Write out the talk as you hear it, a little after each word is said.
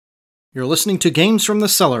You're listening to Games from the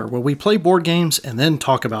Cellar, where we play board games and then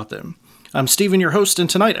talk about them. I'm Steven, your host, and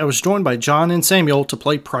tonight I was joined by John and Samuel to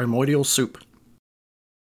play Primordial Soup.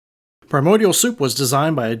 Primordial Soup was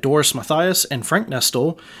designed by Doris Matthäus and Frank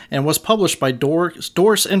Nestel, and was published by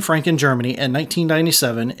Doris and Frank in Germany in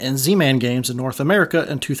 1997 and Z-Man Games in North America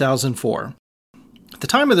in 2004. At the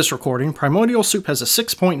time of this recording, Primordial Soup has a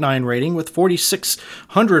 6.9 rating with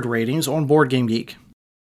 4,600 ratings on BoardGameGeek.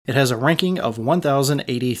 It has a ranking of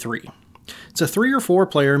 1,083. It's a 3 or 4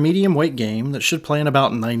 player medium weight game that should play in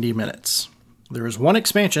about 90 minutes. There is one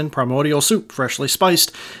expansion, Primordial Soup Freshly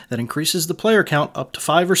Spiced, that increases the player count up to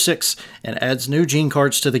 5 or 6 and adds new gene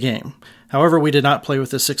cards to the game. However, we did not play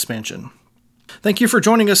with this expansion. Thank you for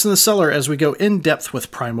joining us in the cellar as we go in depth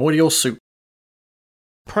with Primordial Soup.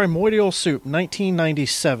 Primordial Soup,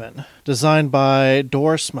 1997, designed by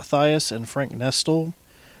Doris Matthäus and Frank Nestel.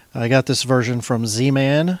 I got this version from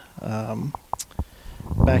Z-Man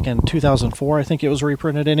back in 2004. I think it was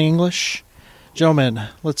reprinted in English. Gentlemen,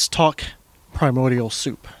 let's talk Primordial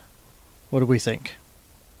Soup. What do we think?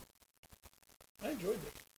 I enjoyed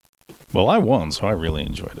it. Well, I won, so I really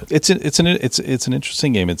enjoyed it. It's an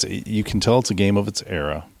interesting game. You can tell it's a game of its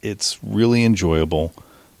era. It's really enjoyable,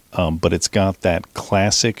 but it's got that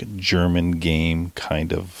classic German game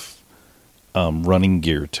kind of running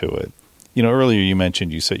gear to it. You know, earlier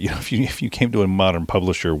you said, if you came to a modern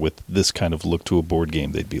publisher with this kind of look to a board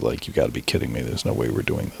game, they'd be like, you got to be kidding me. There's no way we're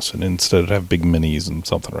doing this. And instead it'd have big minis and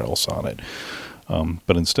something else on it.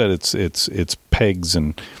 But instead it's pegs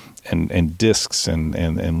and discs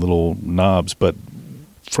and little knobs. But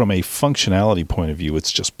from a functionality point of view,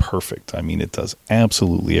 it's just perfect. I mean, it does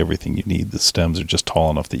absolutely everything you need. The stems are just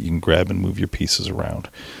tall enough that you can grab and move your pieces around.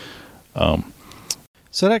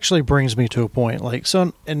 So that actually brings me to a point.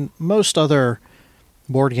 In most other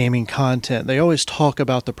board gaming content, they always talk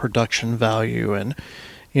about the production value and,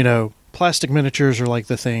 plastic miniatures are like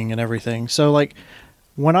the thing and everything. So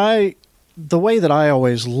the way that I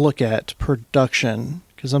always look at production,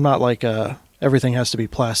 because I'm not like a everything has to be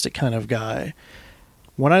plastic kind of guy.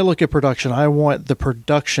 When I look at production, I want the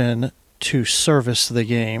production to service the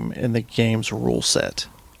game in the game's rule set.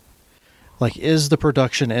 Is the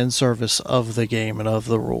production in service of the game and of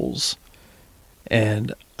the rules?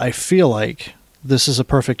 And I feel like this is a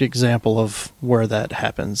perfect example of where that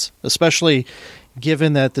happens, especially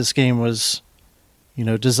given that this game was,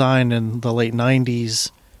 designed in the late 90s.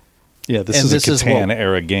 Yeah, this is a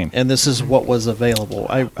Catan-era game. And this is what was available.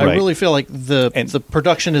 I really feel like the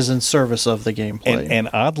production is in service of the gameplay. And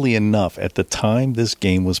oddly enough, at the time this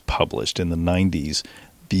game was published in the 90s,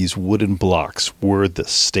 these wooden blocks were the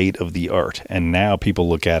state of the art, and now people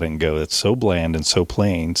look at it and go, it's so bland and so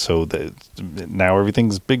plain, so that now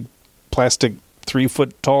everything's big plastic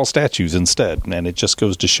 3-foot-tall statues instead. And it just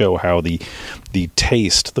goes to show how the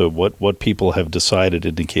taste, what people have decided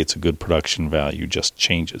indicates a good production value, just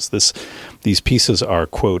changes. These pieces are,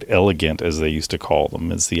 quote, elegant, as they used to call them,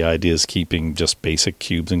 as the idea is keeping just basic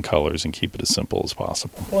cubes and colors and keep it as simple as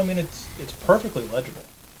possible. Well, I mean, it's perfectly legible.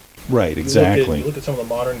 Right, exactly. You look at some of the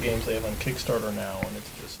modern games they have on Kickstarter now, and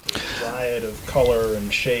it's just a riot of color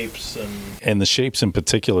and shapes. And the shapes in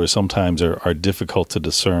particular sometimes are difficult to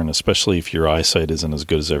discern, especially if your eyesight isn't as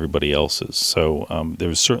good as everybody else's. So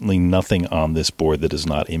there's certainly nothing on this board that is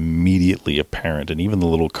not immediately apparent. And even the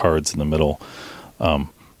little cards in the middle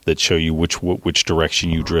that show you which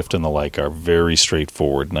direction you drift and the like are very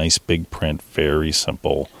straightforward. Nice big print, very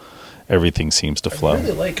simple. Everything seems to flow. I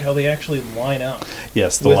really like how they actually line out.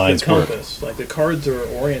 Yes, the lines work. Like the cards are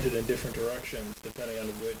oriented in different directions depending on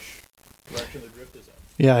which direction the drift is in.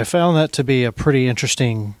 Yeah, I found that to be a pretty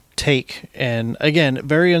interesting take, and again,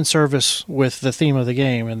 very in service with the theme of the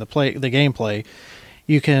game and the gameplay.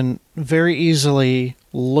 You can very easily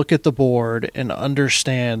look at the board and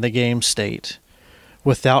understand the game state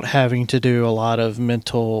without having to do a lot of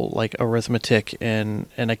mental arithmetic and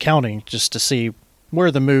accounting just to see where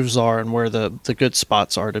the moves are and where the good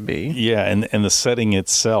spots are to be. Yeah, and the setting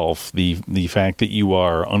itself, the fact that you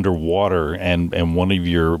are underwater and one of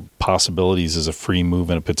your possibilities is a free move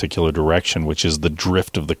in a particular direction, which is the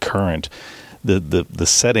drift of the current. The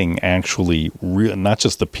setting actually, not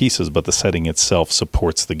just the pieces, but the setting itself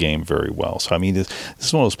supports the game very well. So, I mean, this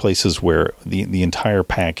is one of those places where the entire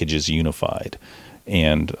package is unified.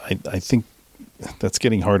 And I think that's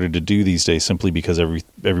getting harder to do these days simply because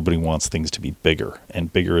everybody wants things to be bigger,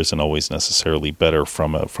 and bigger isn't always necessarily better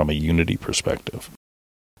from a Unity perspective.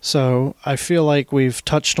 So I feel like we've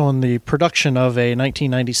touched on the production of a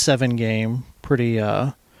 1997 game pretty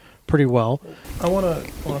well. I want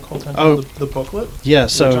to call attention to the booklet. Yeah,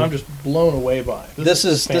 so which I'm just blown away by. This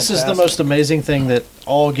is the most amazing thing that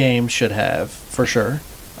all games should have, for sure.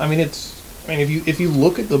 I mean, if you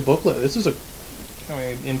look at the booklet, this is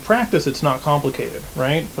in practice, it's not complicated,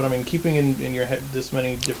 right? But I mean, keeping in your head this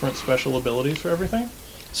many different special abilities for everything.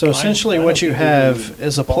 So essentially what you have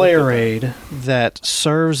is a player aid that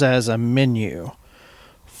serves as a menu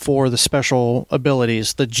for the special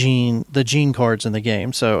abilities, the gene cards in the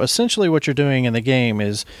game. So essentially what you're doing in the game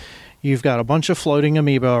is you've got a bunch of floating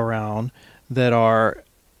amoeba around that are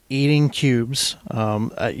eating cubes.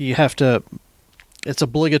 It's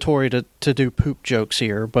obligatory to do poop jokes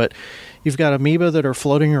here, but you've got amoeba that are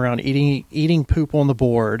floating around eating poop on the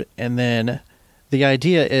board, and then the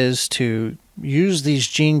idea is to use these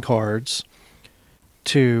gene cards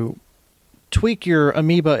to tweak your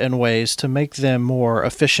amoeba in ways to make them more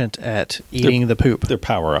efficient at eating the poop. They're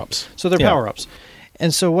power-ups. So they're power-ups.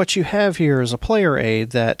 And so what you have here is a player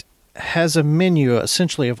aid that has a menu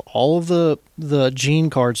essentially of all of the gene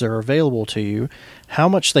cards that are available to you, how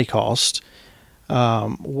much they cost,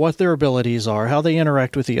 what their abilities are, how they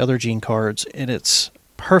interact with the other gene cards, and it's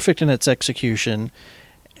perfect in its execution,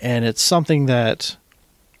 and it's something that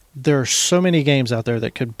there are so many games out there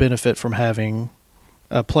that could benefit from having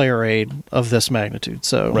a player aid of this magnitude.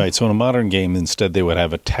 So right. So in a modern game, instead they would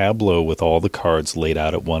have a tableau with all the cards laid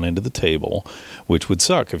out at one end of the table, which would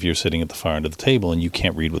suck if you're sitting at the far end of the table and you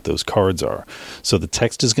can't read what those cards are. So the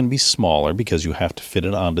text is going to be smaller because you have to fit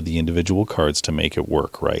it onto the individual cards to make it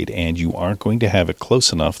work, right? And you aren't going to have it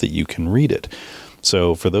close enough that you can read it.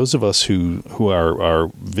 So for those of us who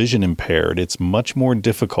are vision impaired, it's much more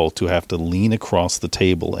difficult to have to lean across the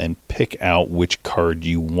table and pick out which card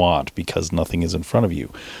you want because nothing is in front of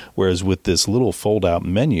you. Whereas with this little fold-out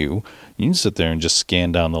menu, you can sit there and just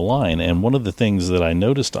scan down the line. And one of the things that I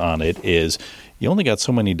noticed on it is you only got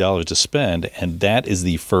so many dollars to spend, and that is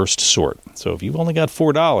the first sort. So if you've only got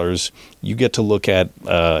 $4, you get to look at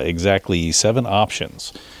exactly 7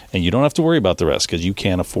 options. And you don't have to worry about the rest because you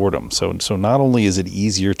can't afford them. So not only is it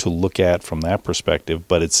easier to look at from that perspective,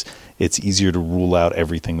 but it's easier to rule out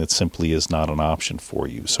everything that simply is not an option for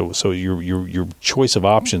you. So your choice of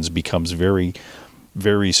options becomes very,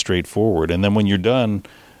 very straightforward. And then when you're done,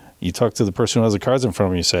 you talk to the person who has the cards in front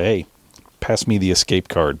of you and you say, hey, pass me the escape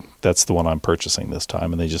card. That's the one I'm purchasing this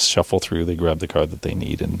time. And they just shuffle through, they grab the card that they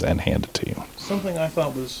need and hand it to you. Something I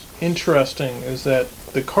thought was interesting is that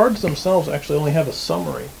the cards themselves actually only have a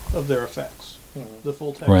summary of their effects. Mm-hmm. The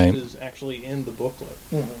full text is actually in the booklet.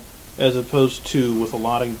 Mm-hmm. As opposed to with a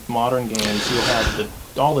lot of modern games, you'll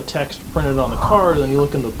have all the text printed on the card, and then you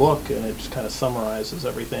look in the book and it just kind of summarizes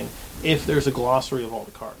everything if there's a glossary of all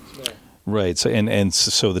the cards. Yeah. Right. So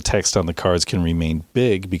the text on the cards can remain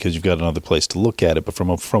big because you've got another place to look at it. But from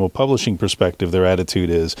a publishing perspective, their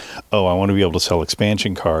attitude is, oh, I want to be able to sell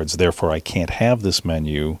expansion cards, therefore I can't have this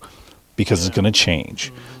menu because it's going to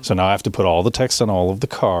change. Mm-hmm. So now I have to put all the text on all of the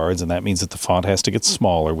cards, and that means that the font has to get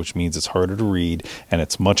smaller, which means it's harder to read, and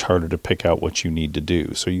it's much harder to pick out what you need to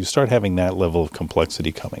do. So you start having that level of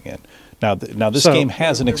complexity coming in. Now this game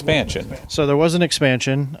has an expansion. So there was an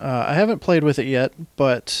expansion. I haven't played with it yet,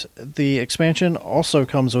 but the expansion also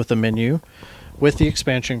comes with a menu with the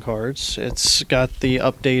expansion cards. It's got the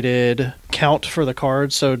updated count for the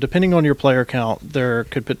cards. So depending on your player count, there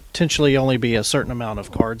could potentially only be a certain amount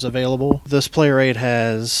of cards available. This player aid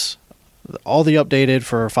has all the updated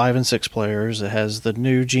for 5 and 6 players. It has the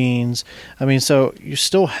new genes. I mean, so you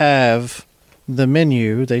still have the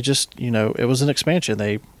menu. They just, it was an expansion.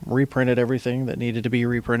 They reprinted everything that needed to be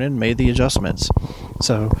reprinted and made the adjustments.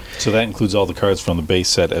 So that includes all the cards from the base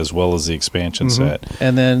set as well as the expansion set.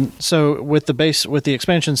 And then, so with the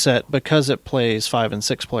expansion set, because it plays 5 and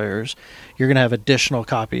 6 players, you're going to have additional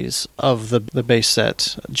copies of the base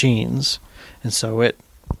set genes. And so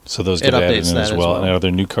those get added in as well. And are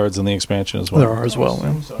there new cards in the expansion as well? There are as well.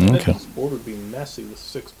 So. Okay. This board would be messy with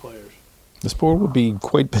 6 players. This board would be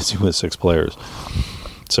quite busy with 6 players.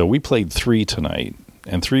 So we played 3 tonight,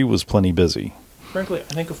 and 3 was plenty busy. Frankly, I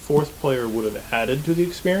think a 4th player would have added to the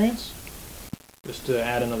experience, just to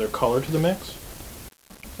add another color to the mix.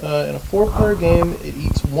 In a 4-player game, it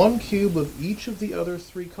eats 1 cube of each of the other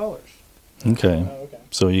 3 colors. Okay.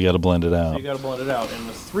 So you got to blend it out. In a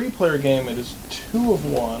 3-player game, it is 2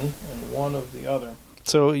 of one and 1 of the other.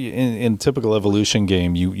 So in typical evolution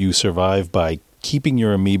game, you survive by keeping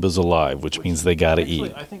your amoebas alive, which means they got to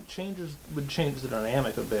eat. I think would change the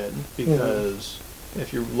dynamic a bit because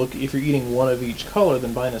if you're eating 1 of each color,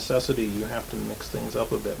 then by necessity you have to mix things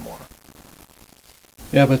up a bit more.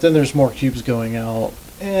 Yeah, but then there's more cubes going out.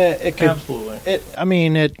 Absolutely.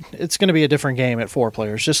 It's going to be a different game at 4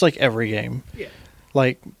 players, just like every game. Yeah.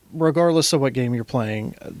 Like, regardless of what game you're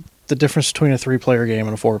playing, the difference between a 3-player game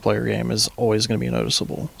and a 4-player game is always going to be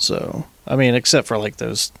noticeable. So, except for like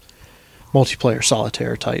those multiplayer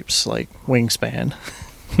solitaire types like Wingspan.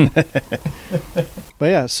 But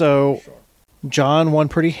yeah, so John won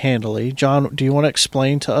pretty handily. John, do you want to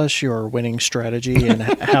explain to us your winning strategy and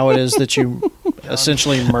how it is that you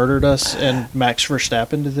essentially murdered us and Max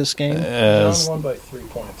Verstappen to this game? John won by 3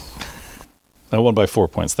 points. I won by 4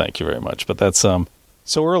 points. Thank you very much. But that's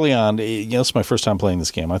so early on. It's my first time playing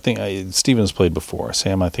this game. I think Steven's played before.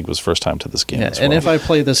 Sam, I think, was first time to this game. Yeah, and if I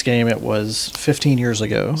played this game, it was 15 years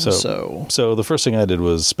ago. So the first thing I did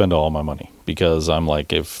was spend all my money because I'm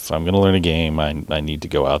like, if I'm going to learn a game, I need to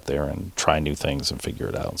go out there and try new things and figure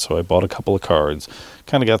it out. So I bought a couple of cards,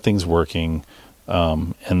 kind of got things working,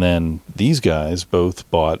 and then these guys both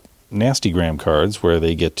bought Nasty Gram cards where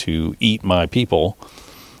they get to eat my people.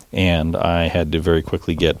 And I had to very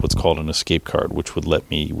quickly get what's called an escape card, which would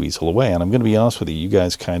let me weasel away. And I'm going to be honest with you, you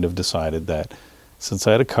guys kind of decided that since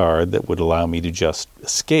I had a card that would allow me to just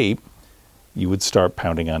escape, you would start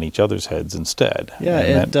pounding on each other's heads instead.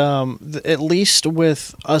 Yeah, at least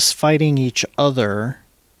with us fighting each other,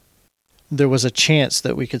 there was a chance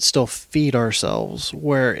that we could still feed ourselves,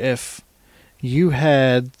 where if you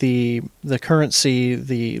had the currency,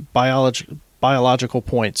 the biological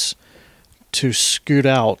points to scoot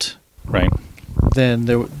out, right? Then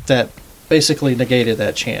that basically negated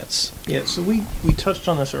that chance. Yeah, so we touched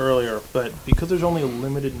on this earlier, but because there's only a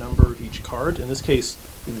limited number of each card, in this case,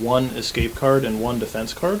 1 escape card and 1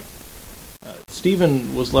 defense card,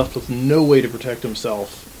 Steven was left with no way to protect himself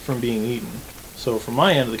from being eaten. So from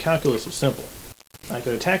my end, the calculus was simple. I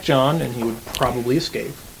could attack John, and he would probably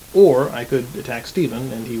escape, or I could attack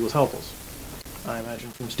Steven, and he was helpless. I imagine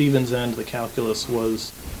from Steven's end, the calculus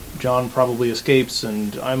was John probably escapes,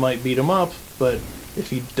 and I might beat him up, but if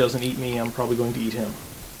he doesn't eat me, I'm probably going to eat him.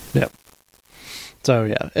 Yep. So,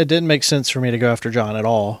 yeah, it didn't make sense for me to go after John at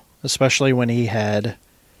all, especially when he had...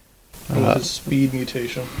 his speed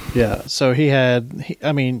mutation. Yeah, so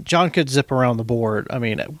John could zip around the board,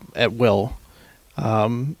 at will.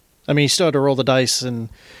 He still had to roll the dice, and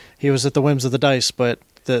he was at the whims of the dice, but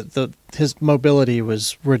his mobility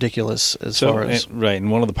was ridiculous right.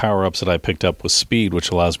 And one of the power-ups that I picked up was speed,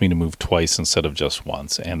 which allows me to move twice instead of just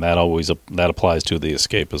once, and that applies to the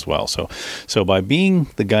escape as well. So by being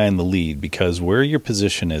the guy in the lead, because where your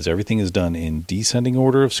position is, everything is done in descending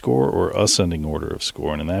order of score or ascending order of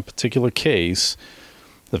score, and in that particular case,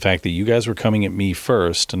 the fact that you guys were coming at me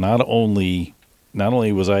first, not only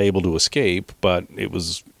was I able to escape, but it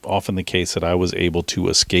was often the case that I was able to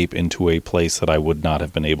escape into a place that I would not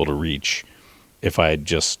have been able to reach if I had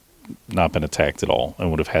just not been attacked at all and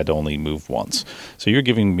would have had to only move once. So you're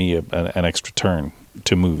giving me an extra turn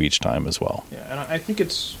to move each time as well. Yeah, and I think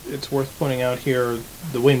it's worth pointing out here,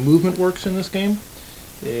 the way movement works in this game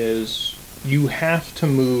is you have to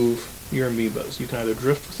move your amoebas. You can either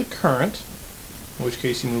drift with the current, in which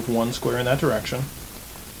case you move 1 square in that direction,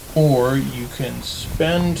 or you can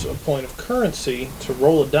spend a point of currency to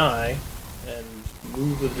roll a die and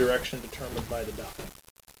move the direction determined by the die.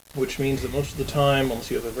 Which means that most of the time,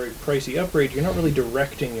 unless you have a very pricey upgrade, you're not really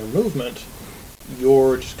directing your movement.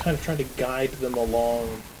 You're just kind of trying to guide them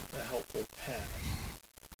along a helpful path.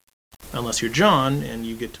 Unless you're John and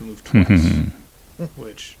you get to move twice,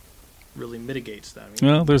 which really mitigates that.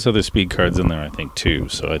 Well, there's other speed cards in there, I think, too.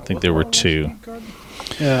 So I think there were 2.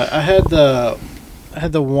 Yeah, I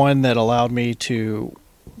had the one that allowed me to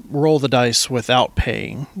roll the dice without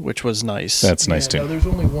paying, which was nice. That's nice, too. No, there's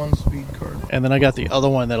only 1 speed card. And then I got the other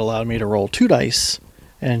one that allowed me to roll 2 dice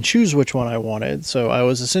and choose which one I wanted. So I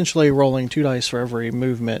was essentially rolling 2 dice for every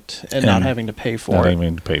movement and not having to pay for it. Not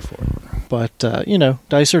having to pay for it. But,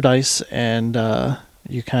 dice are dice, and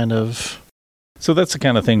you kind of... So that's the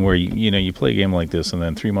kind of thing where, you play a game like this, and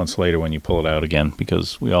then 3 months later when you pull it out again,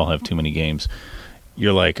 because we all have too many games,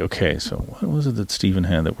 you're like, okay, so what was it that Steven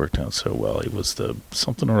had that worked out so well? It was the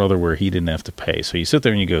something or other where he didn't have to pay. So you sit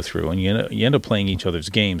there and you go through, and you end up playing each other's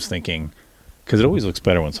games thinking, because it always looks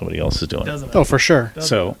better when somebody else is doing it. Oh, for sure.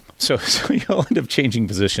 So you all end up changing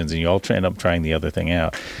positions, and you all end up trying the other thing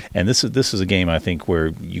out. And this is a game, I think, where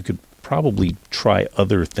you could probably try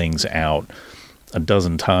other things out a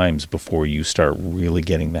dozen times before you start really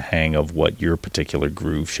getting the hang of what your particular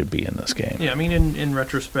groove should be in this game. Yeah, in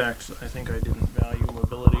retrospect, I think I didn't value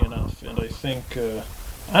mobility enough, and I think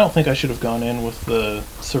I don't think I should have gone in with the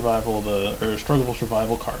struggle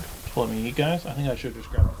survival card to let me eat guys. I think I should have just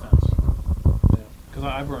grabbed the fence. Because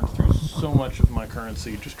I burned through so much of my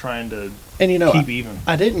currency just trying to keep even.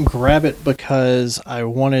 I didn't grab it because I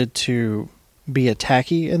wanted to be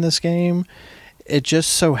attacky in this game. It just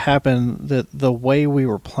so happened that the way we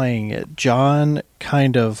were playing it, John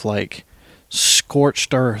kind of like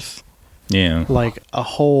scorched earth Yeah. Like the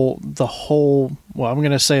whole, well, I'm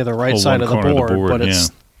going to say the right side of the board, but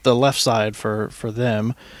it's the left side for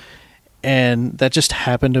them. And that just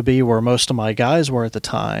happened to be where most of my guys were at the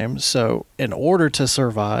time. So in order to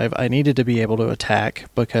survive, I needed to be able to attack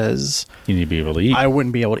because you need to be able to eat. I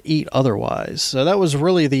wouldn't be able to eat otherwise. So that was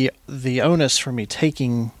really the onus for me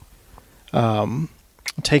taking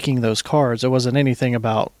those cards. It wasn't anything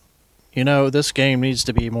about, this game needs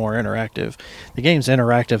to be more interactive. The game's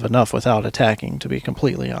interactive enough without attacking, to be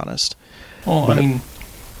completely honest. Well,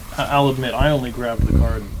 I'll admit, I only grabbed the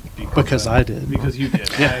card because I did. Because you did.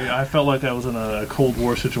 Yeah. I felt like I was in a Cold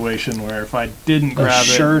War situation where if I didn't grab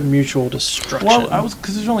assured mutual destruction. Well,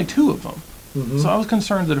 because there's only two of them. Mm-hmm. So I was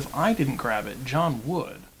concerned that if I didn't grab it, John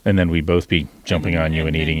would. And then we'd both be jumping on you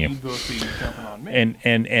and eating you. You'd both be jumping on me.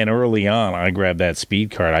 And early on, I grabbed that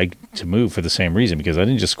speed card to move for the same reason, because I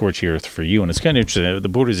didn't just scorch the earth for you. And it's kind of interesting. The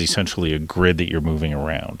board is essentially a grid that you're moving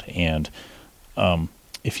around. And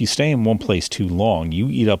if you stay in one place too long, you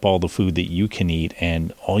eat up all the food that you can eat,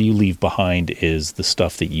 and all you leave behind is the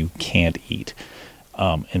stuff that you can't eat.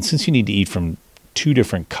 And since you need to eat from two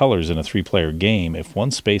different colors in a 3-player game, if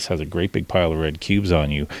one space has a great big pile of red cubes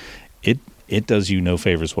on you, it does you no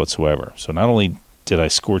favors whatsoever. So not only did I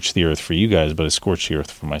scorch the earth for you guys, but I scorched the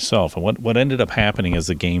earth for myself. And what ended up happening as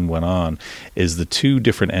the game went on is the two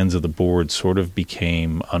different ends of the board sort of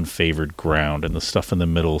became unfavored ground, and the stuff in the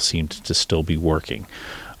middle seemed to still be working.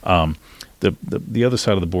 The other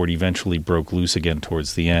side of the board eventually broke loose again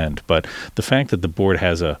towards the end, but the fact that the board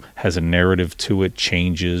has a narrative to it,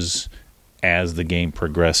 changes as the game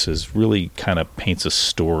progresses, really kind of paints a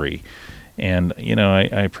story. And, I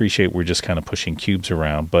appreciate we're just kind of pushing cubes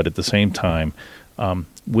around, but at the same time,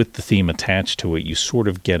 with the theme attached to it, you sort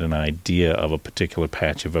of get an idea of a particular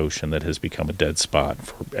patch of ocean that has become a dead spot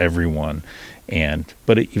for everyone,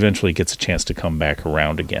 but it eventually gets a chance to come back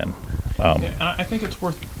around again. I think it's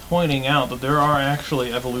worth pointing out that there are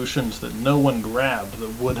actually evolutions that no one grabbed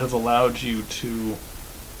that would have allowed you to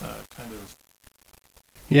kind of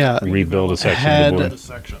rebuild a section of the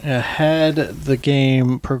board. Had the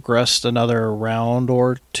game progressed another round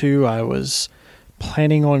or two, I was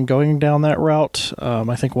planning on going down that route.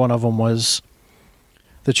 I think one of them was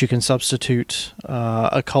that you can substitute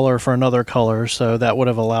a color for another color, so that would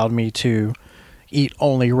have allowed me to eat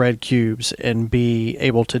only red cubes and be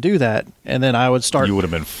able to do that. And then I would start... You would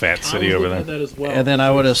have been Fat City over there. That as well. And then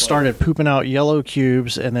I would have started pooping out yellow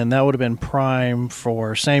cubes, and then that would have been prime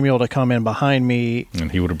for Samuel to come in behind me.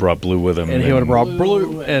 And he would have brought blue with him. And he would have brought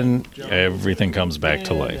blue, and... Everything comes back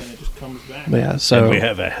to life. And it just comes back. Yeah, so... And we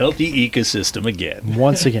have a healthy ecosystem again.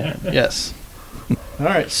 Once again, yes. All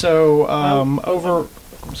right, so over...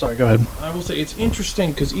 I'm sorry, go ahead. I will say it's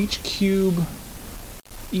interesting because each cube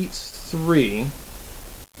eats 3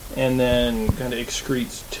 and then kind of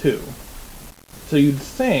excretes 2. So you'd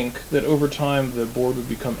think that over time the board would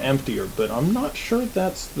become emptier, but I'm not sure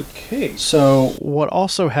that's the case. So what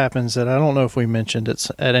also happens, that I don't know if we mentioned it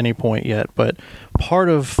at any point yet, but part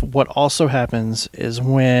of what also happens is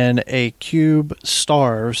when a cube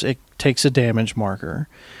starves, it takes a damage marker.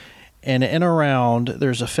 And in a round,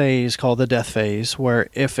 there's a phase called the death phase, where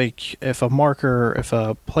if an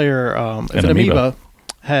amoeba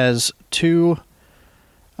has 2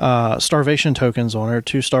 starvation tokens on her,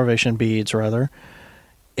 2 starvation beads rather,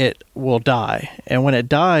 it will die. And when it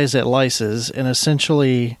dies, it lyses and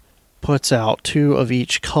essentially puts out 2 of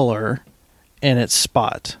each color in its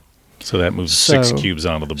spot. So that moves 6 cubes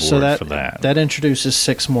onto the board for that. That introduces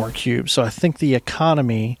 6 more cubes. So I think the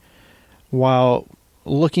economy, while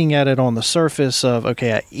looking at it on the surface of,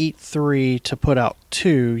 okay, I eat 3 to put out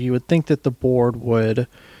 2, you would think that the board would...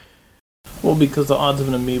 Well, because the odds of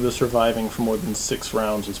an amoeba surviving for more than 6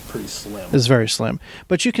 rounds is pretty slim. It's very slim.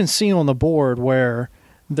 But you can see on the board where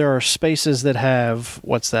there are spaces that have,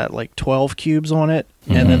 12 cubes on it,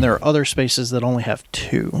 mm-hmm. and then there are other spaces that only have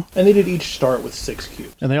 2. And they did each start with 6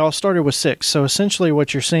 cubes. And they all started with 6. So essentially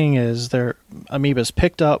what you're seeing is their amoebas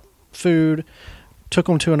picked up food, took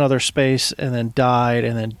them to another space, and then died,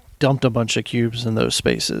 and then dumped a bunch of cubes in those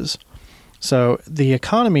spaces. So the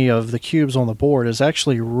economy of the cubes on the board is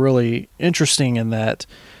actually really interesting in that,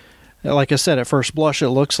 like I said, at first blush, it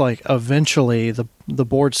looks like eventually the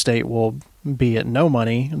board state will be at no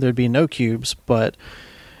money. There'd be no cubes, but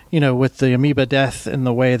with the amoeba death and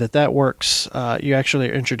the way that works, you actually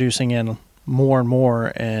are introducing in more and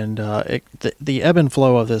more, and the ebb and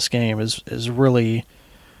flow of this game is really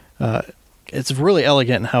it's really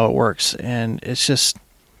elegant in how it works, and it's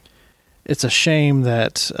a shame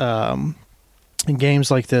that games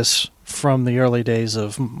like this from the early days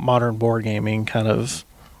of modern board gaming kind of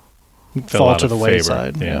fall to the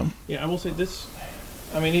wayside. Yeah, I will say this.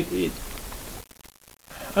 I mean,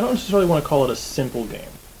 I don't necessarily want to call it a simple game.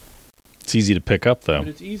 It's easy to pick up, though. But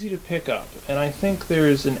it's easy to pick up, and I think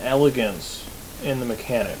there's an elegance in the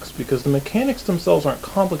mechanics, because the mechanics themselves aren't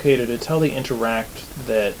complicated, it's how they interact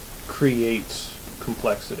that creates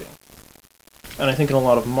complexity. And I think in a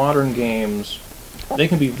lot of modern games, they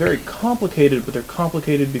can be very complicated, but they're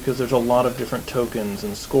complicated because there's a lot of different tokens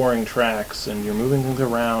and scoring tracks, and you're moving things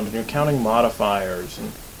around, and you're counting modifiers,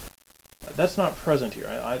 and that's not present here.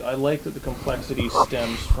 I like that the complexity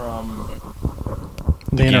stems from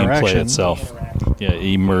the gameplay interaction itself. Yeah, it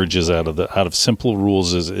emerges out of simple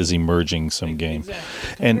rules is emerging some game.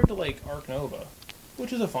 Exactly. Compared to like Ark Nova,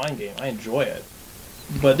 which is a fine game, I enjoy it,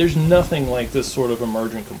 but there's nothing like this sort of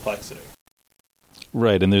emergent complexity.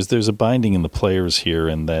 Right, and there's a binding in the players here,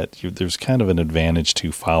 and that there's kind of an advantage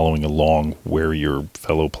to following along where your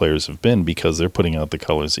fellow players have been, because they're putting out the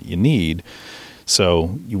colors that you need.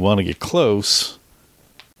 So you want to get close,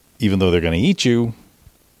 even though they're going to eat you.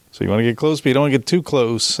 So you want to get close, but you don't want to get too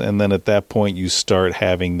close. And then at that point, you start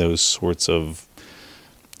having those sorts of,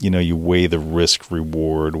 you weigh the risk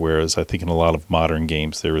reward. Whereas I think in a lot of modern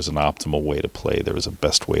games, there is an optimal way to play. There is a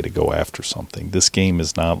best way to go after something. This game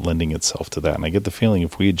is not lending itself to that. And I get the feeling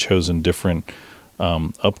if we had chosen different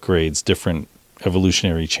upgrades, different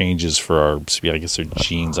evolutionary changes for our, I guess they're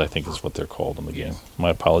genes, I think is what they're called in the game. My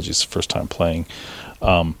apologies, first time playing.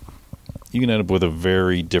 You can end up with a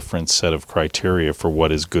very different set of criteria for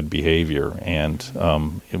what is good behavior. And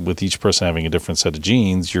with each person having a different set of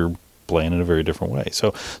genes, you're playing in a very different way.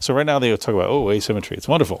 So right now they talk about, asymmetry. It's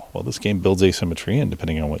wonderful. Well, this game builds asymmetry in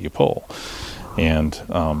depending on what you pull. And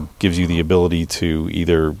gives you the ability to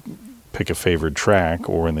either pick a favored track,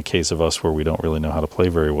 or in the case of us where we don't really know how to play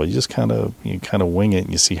very well, you just kind of wing it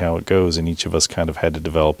and you see how it goes. And each of us kind of had to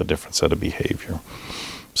develop a different set of behavior.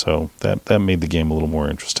 So that made the game a little more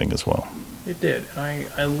interesting as well. It did.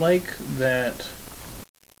 I like that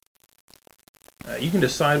you can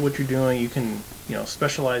decide what you're doing. You can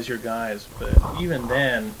specialize your guys, but even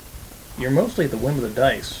then, you're mostly at the whim of the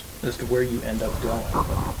dice as to where you end up going.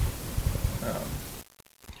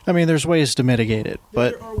 I mean, there's ways to mitigate it,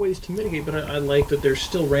 but there are ways to mitigate. But I like that there's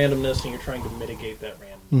still randomness, and you're trying to mitigate that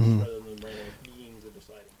randomness rather than random beings a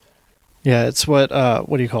deciding factor. Yeah, it's what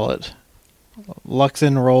do you call it? Luck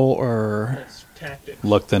then roll, or That's tactics.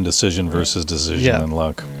 Luck then decision versus decision and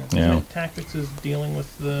luck. Yeah. Tactics is dealing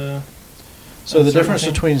with the. So the difference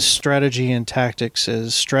between strategy and tactics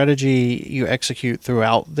is strategy you execute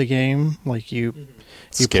throughout the game, like you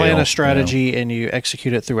plan a strategy and you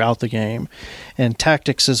execute it throughout the game, and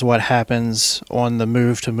tactics is what happens on the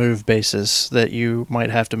move-to-move basis that you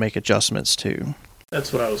might have to make adjustments to.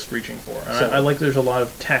 That's what I was reaching for. And I like there's a lot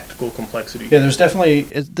of tactical complexity. Yeah, there's definitely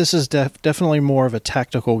this is definitely more of a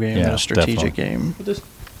tactical game than a strategic game. But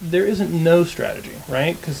there isn't no strategy,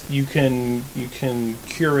 right? Because you can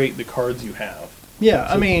curate the cards you have.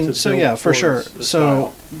 Yeah, for sure.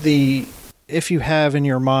 So if you have in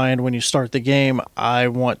your mind when you start the game, I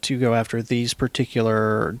want to go after these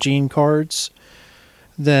particular gene cards,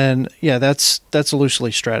 then that's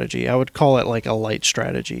loosely strategy. I would call it like a light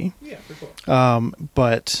strategy. Yeah, for sure.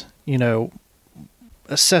 But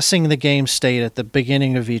assessing the game state at the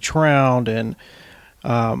beginning of each round and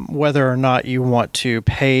whether or not you want to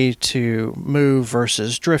pay to move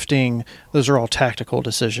versus drifting, those are all tactical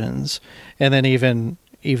decisions. And then even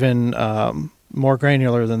more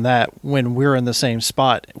granular than that, when we're in the same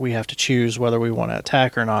spot, we have to choose whether we want to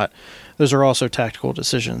attack or not. Those are also tactical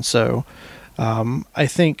decisions. So I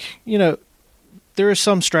think, there is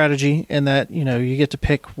some strategy in that, you get to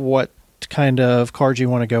pick what kind of cards you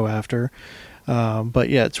want to go after. But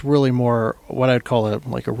yeah, it's really more what I'd call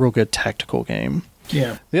like a real good tactical game.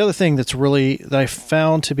 Yeah. The other thing that I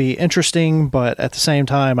found to be interesting, but at the same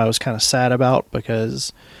time I was kind of sad about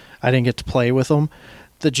because I didn't get to play with them,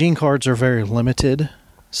 the gene cards are very limited.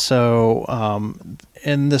 So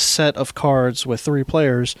in this set of cards with 3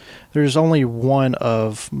 players, there's only one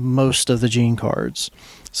of most of the gene cards.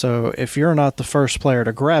 So if you're not the first player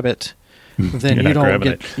to grab it, then you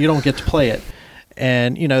don't get to play it.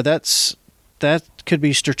 And that could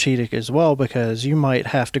be strategic as well, because you might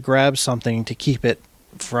have to grab something to keep it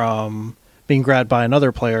from being grabbed by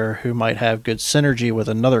another player who might have good synergy with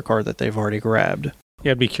another card that they've already grabbed.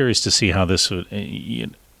 Yeah, I'd be curious to see how this would.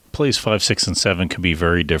 Plays 5, 6, and 7 could be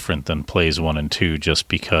very different than plays 1 and 2, just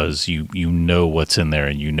because you know what's in there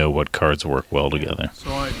and you know what cards work well together.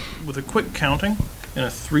 So with a quick counting, in a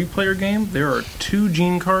 3-player game, there are 2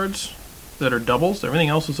 gene cards that are doubles. Everything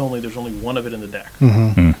else there's only one of it in the deck.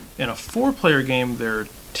 Mm-hmm. In a 4-player game, there are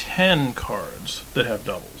 10 cards that have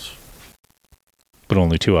doubles. But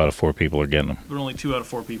only 2 out of 4 people are getting them. But only 2 out of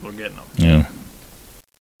 4 people are getting them. Yeah.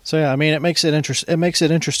 So yeah, I mean, it makes it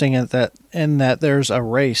interesting in that there's a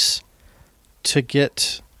race to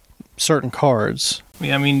get certain cards.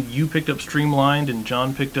 Yeah, I mean, you picked up Streamlined and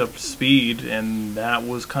John picked up Speed, and that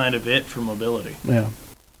was kind of it for mobility. Yeah,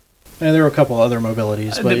 and there were a couple other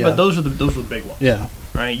mobilities, but those were the big ones. Yeah,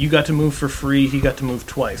 right. You got to move for free. He got to move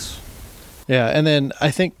twice. Yeah, and then I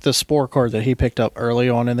think the Spore card that he picked up early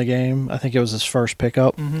on in the game, I think it was his first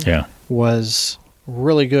pickup, was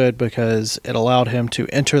really good because it allowed him to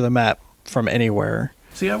enter the map from anywhere.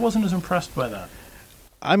 See, I wasn't as impressed by that.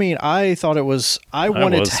 I mean, I thought it was... I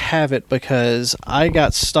wanted to have it because I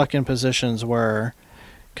got stuck in positions where...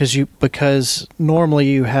 Because normally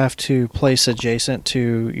you have to place adjacent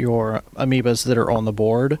to your amoebas that are on the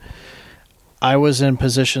board. I was in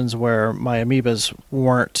positions where my amoebas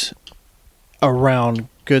weren't around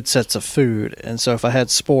good sets of food, and so if I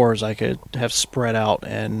had spores, I could have spread out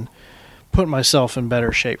and put myself in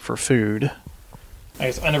better shape for food.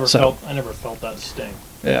 I never felt that sting.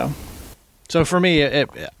 Yeah. So for me,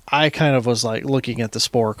 I kind of was like looking at the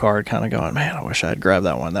Spore card, kind of going, "Man, I wish I had grabbed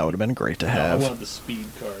that one. That would have been great to have." I wanted the Speed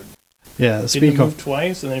card. Yeah, the Speed card. Move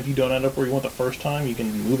twice, and then if you don't end up where you want the first time, you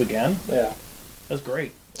can move again. Yeah, that's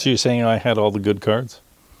great. So you're saying I had all the good cards?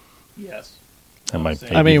 Yes.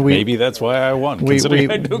 Maybe that's why I won, considering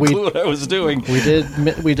I had no clue what I was doing.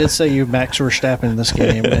 We did say you Max Verstappen in this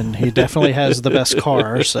game, and he definitely has the best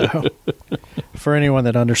car. So, for anyone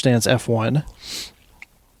that understands F1,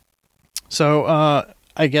 so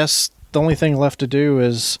I guess the only thing left to do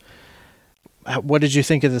is, what did you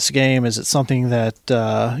think of this game? Is it something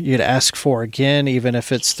that you'd ask for again, even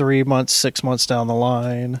if it's 3 months, 6 months down the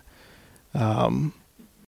line?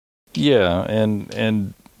 Yeah,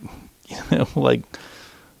 and you know, like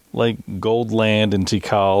Goldland and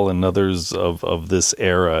Tikal and others of this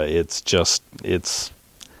era, it's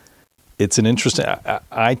an interesting...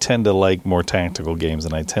 I tend to like more tactical games,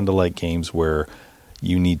 and I tend to like games where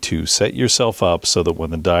you need to set yourself up so that when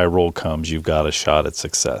the die roll comes, you've got a shot at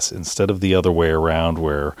success, instead of the other way around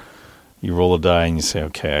where you roll a die and you say,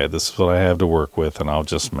 okay, this is what I have to work with, and I'll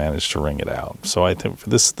just manage to ring it out. So I think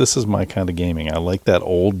this is my kind of gaming. I like that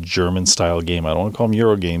old German-style game. I don't want to call them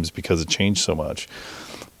Euro games because it changed so much.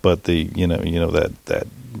 But the that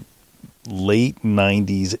late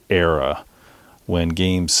 90s era when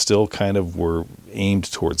games still kind of were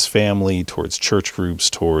aimed towards family, towards church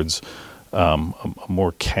groups, towards a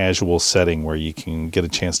more casual setting where you can get a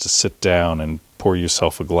chance to sit down and pour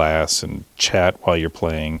yourself a glass and chat while you're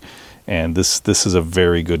playing. And this is a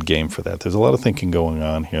very good game for that. There's a lot of thinking going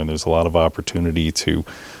on here, and there's a lot of opportunity to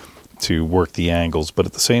work the angles. But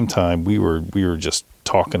at the same time, we were just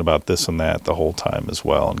talking about this and that the whole time as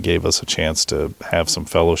well, and gave us a chance to have some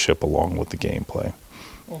fellowship along with the gameplay.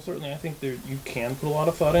 Well, certainly, I think you can put a lot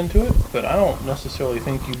of thought into it, but I don't necessarily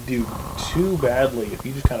think you do too badly if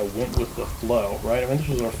you just kind of went with the flow, right? I mean, this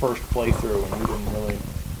was our first playthrough, and we didn't really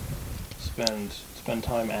spend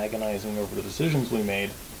time agonizing over the decisions we made.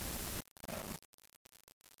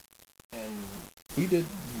 And we did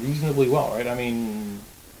reasonably well, right? I mean,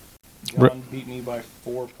 John beat me by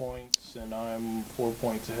 4 points, and I'm 4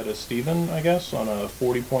 points ahead of Steven, I guess, on a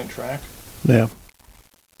 40-point track. Yeah.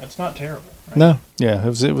 That's not terrible, right? No. Yeah, it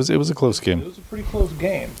was a close game. It was a pretty close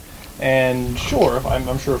game. And sure,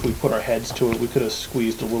 I'm sure if we put our heads to it, we could have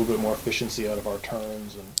squeezed a little bit more efficiency out of our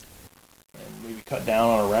turns and maybe cut down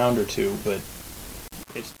on a round or two, but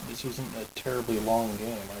this wasn't a terribly long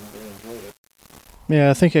game. I really enjoyed it. Yeah,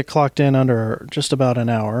 I think it clocked in under just about an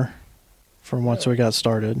hour from once we got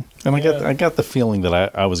started. And I got the feeling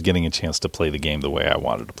that I was getting a chance to play the game the way I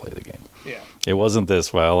wanted to play the game. Yeah. It wasn't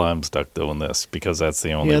this, well, I'm stuck doing this, because that's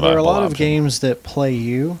the only there are a lot option. of games that play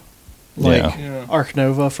you. Like Ark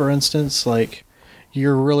Nova, for instance. Like,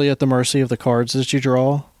 you're really at the mercy of the cards that you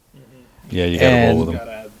draw. Mm-hmm. Yeah, you got to roll with them. You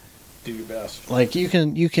got to do your best. Like, you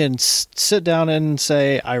can sit down and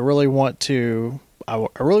say, I really want to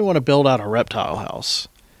build out a reptile house,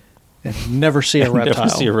 and never see a reptile. Never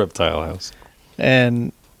see a reptile house.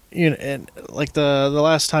 And like the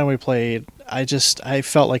last time we played, I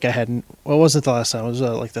felt like I hadn't. Well, it wasn't the last time. It was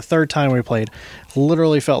like the third time we played.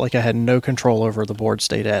 Literally felt like I had no control over the board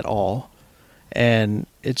state at all, and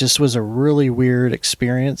it just was a really weird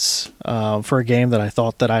experience for a game that I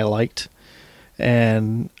thought that I liked.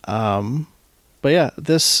 And but yeah,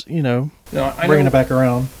 this bringing it back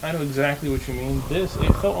around. I know exactly what you mean. It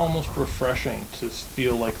felt almost refreshing to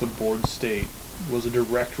feel like the board state was a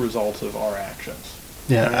direct result of our actions.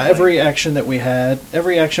 Yeah, every action that we had,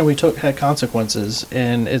 every action we took had consequences,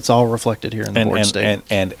 and it's all reflected here in the board state.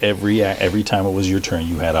 And every time it was your turn,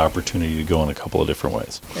 you had opportunity to go in a couple of different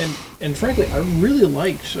ways. And frankly, I really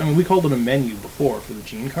liked, we called it a menu before for the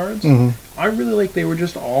gene cards. I really liked they were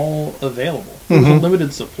just all available. It was a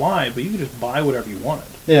limited supply, but you could just buy whatever you wanted.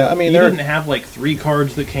 Yeah, I mean, you didn't have like 3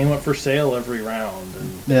 cards that came up for sale every round.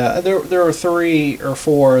 And yeah, there are 3 or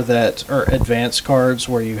 4 that are advanced cards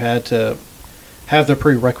where you had to have the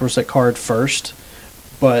prerequisite card first,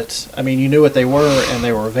 but I mean, you knew what they were and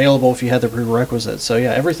they were available if you had the prerequisites. So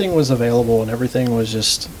yeah, everything was available and everything was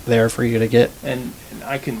just there for you to get. And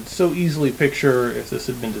I can so easily picture if this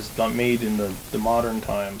had been just made in the modern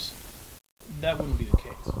times, that wouldn't be the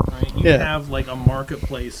case, right? You'd have like a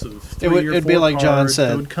marketplace of 3 or 4 it'd be like John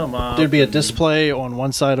said. Would come up. There'd be a display on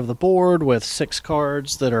one side of the board with 6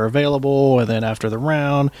 cards that are available, and then after the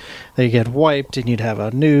round, they get wiped, and you'd have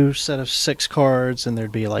a new set of 6 cards, and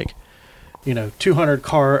there'd be like, 200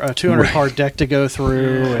 card deck to go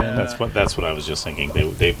through. And that's what I was just thinking.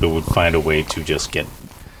 They would find a way to just get.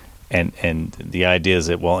 And the idea is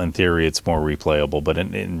that, well, in theory, it's more replayable, but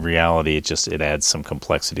in reality, it adds some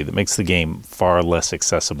complexity that makes the game far less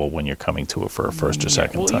accessible when you're coming to it for a first or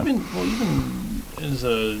second time.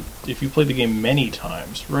 Even if you play the game many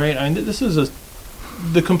times, right? I mean,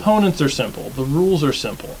 the components are simple, the rules are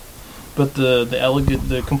simple, but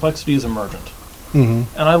the complexity is emergent. And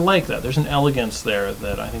I like that. There's an elegance there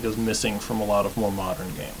that I think is missing from a lot of more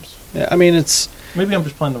modern games. Yeah, I mean, it's... Maybe I'm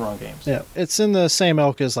just playing the wrong games. Yeah, it's in the same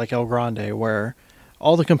ilk as like El Grande, where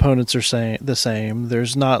all the components are the same.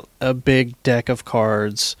 There's not a big deck of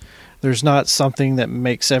cards. There's not something that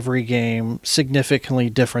makes every game significantly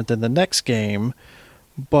different than the next game.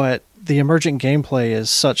 But the emergent gameplay is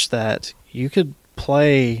such that you could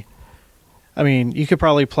play... I mean, you could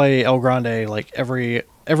probably play El Grande like every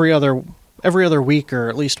other week or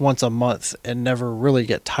at least once a month and never really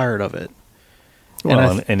get tired of it.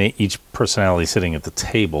 Well, and each personality sitting at the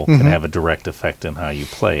table can have a direct effect on how you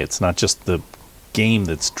play. It's not just the game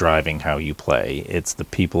that's driving how you play; it's the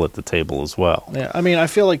people at the table as well. Yeah, I mean, I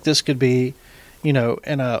feel like this could be, in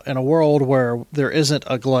a world where there isn't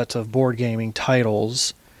a glut of board gaming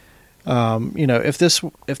titles. If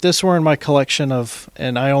this were in my collection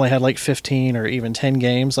and I only had like 15 or even 10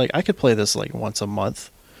 games, like I could play this like once a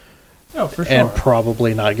month. Oh, for sure. And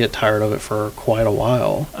probably not get tired of it for quite a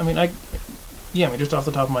while. I mean, just off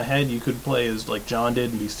the top of my head, you could play as like John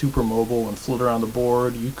did and be super mobile and float around the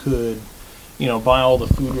board. You could, buy all the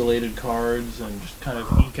food-related cards and just kind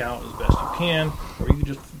of eke out as best you can, or you could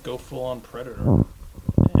just go full-on Predator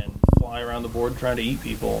and fly around the board trying to eat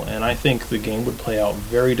people. And I think the game would play out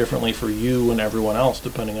very differently for you and everyone else,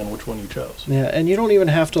 depending on which one you chose. Yeah, and you don't even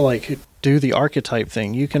have to like do the archetype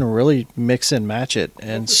thing. You can really mix and match it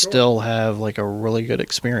and still have like a really good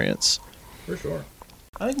experience. For sure.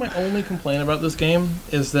 I think my only complaint about this game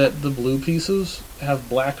is that the blue pieces have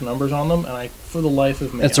black numbers on them, and for the life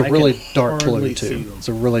of me, it's a really dark blue too. It's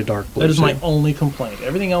a really dark blue. That is my only complaint.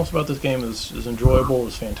 Everything else about this game is enjoyable,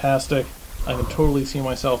 is fantastic. I can totally see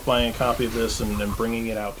myself buying a copy of this and bringing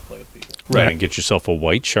it out to play with people. Right, and get yourself a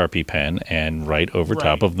white Sharpie pen and write over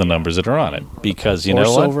top of the numbers that are on it. Because you know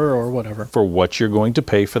what? Or silver or whatever. For what you're going to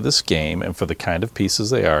pay for this game and for the kind of pieces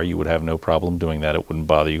they are, you would have no problem doing that. It wouldn't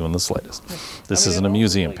bother you in the slightest. This isn't a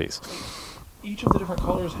museum piece. Each of the different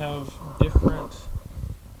colors have different...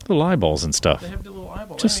 little eyeballs and stuff. They have the little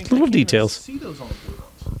eyeballs. Just little details. See those on the blue ones.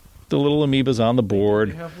 The little amoebas on the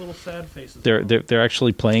board. They have little sad faces. They're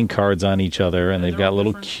actually playing cards on each other, and they've got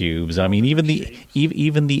little cubes. I mean, even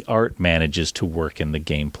the art manages to work in the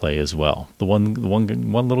gameplay as well. The one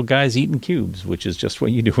little guy's eating cubes, which is just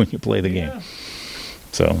what you do when you play the game.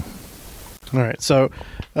 So, all right. So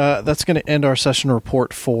that's going to end our session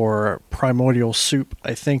report for Primordial Soup.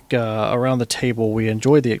 I think around the table we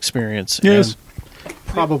enjoyed the experience. Yes. And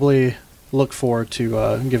probably look forward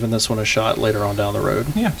to giving this one a shot later on down the road.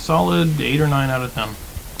 Yeah, solid 8 or 9 out of 10.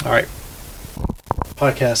 All right.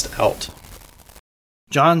 Podcast out.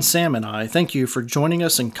 John, Sam, and I thank you for joining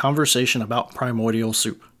us in conversation about Primordial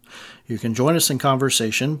Soup. You can join us in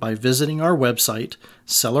conversation by visiting our website,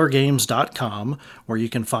 cellargames.com, where you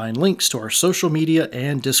can find links to our social media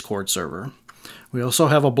and Discord server. We also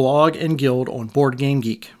have a blog and guild on Board Game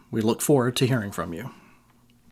Geek. We look forward to hearing from you.